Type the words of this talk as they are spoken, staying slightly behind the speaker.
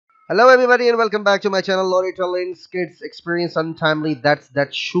Hello everybody and welcome back to my channel. Loretta Lynn's kids experience untimely.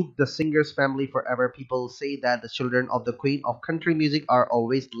 That shook the singer's family forever. People say that the children of the queen of country music are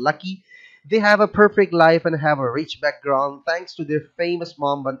always lucky. They have a perfect life and have a rich background thanks to their famous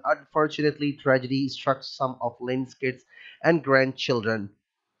mom, but unfortunately tragedy struck some of Lynn's kids and grandchildren.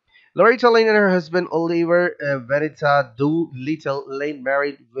 Loretta Lynn and her husband Oliver Verita Doolittle Lynn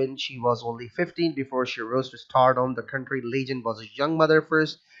married when she was only 15 before she rose to stardom. The country legend was a young mother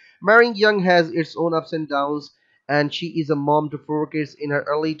first. Marrying young has its own ups and downs, and she is a mom to four kids in her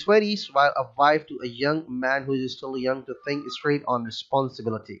early 20s, while a wife to a young man who is still young to think straight on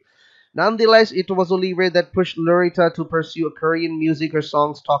responsibility. Nonetheless, it was Oliver that pushed Loretta to pursue a career in music. Her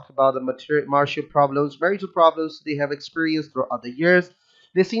songs talked about the marital problems, marital problems they have experienced throughout the years.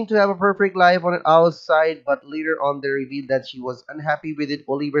 They seemed to have a perfect life on the outside, but later on they revealed that she was unhappy with it.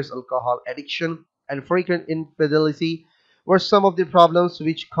 Oliver's alcohol addiction and frequent infidelity were some of the problems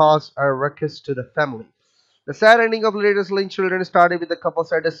which caused a ruckus to the family. The sad ending of Loretta's Lynn children started with the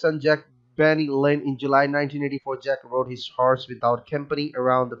couple's eldest son, Jack Benny Lynn. In July 1984, Jack rode his horse without company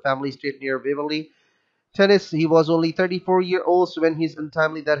around the family estate near Waverly, Tennessee. He was only 34-year-old when his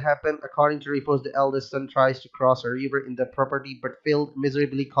untimely death happened. According to reports, the eldest son tries to cross a river in the property but failed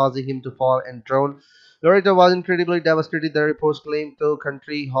miserably, causing him to fall and drown. Loretta was incredibly devastated. The reports claimed the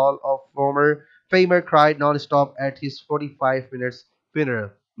Country Hall of Famer cried non-stop at his 45 minutes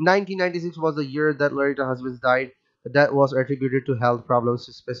funeral. 1996 was the year that Loretta's husband died. The death was attributed to health problems,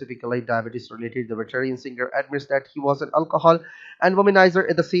 specifically diabetes related. The veteran singer admits that he was an alcoholic and womanizer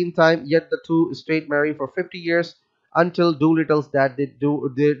at the same time, yet the two stayed married for 50 years until Doolittle's death.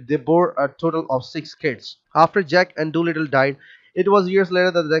 They bore a total of six kids. After Jack and Doolittle died, it was years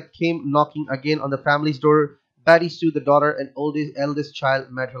later that they came knocking again on the family's door. Betty Sue, the daughter and eldest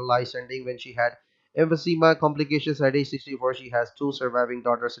child, met her life ending when she had emphysema complications at age 64. She has two surviving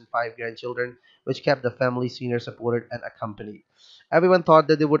daughters and five grandchildren, which kept the family senior supported and accompanied. Everyone thought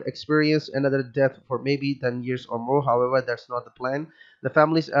that they would experience another death for maybe 10 years or more. However, that's not the plan. The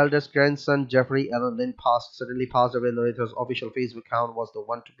family's eldest grandson, Jeffrey Allen Lynn, suddenly passed away. Loretta's official Facebook account was the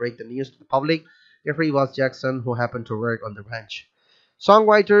one to break the news to the public. Jeffrey was Jack's son, who happened to work on the ranch.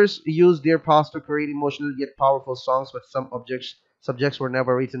 Songwriters used their past to create emotional yet powerful songs, but some subjects were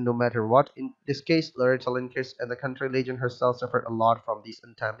never written no matter what. In this case, Loretta Lynn and the country legend herself suffered a lot from these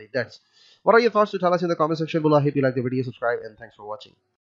untimely deaths. What are your thoughts? To tell us in the comment section below. I hope you like the video, subscribe, and thanks for watching.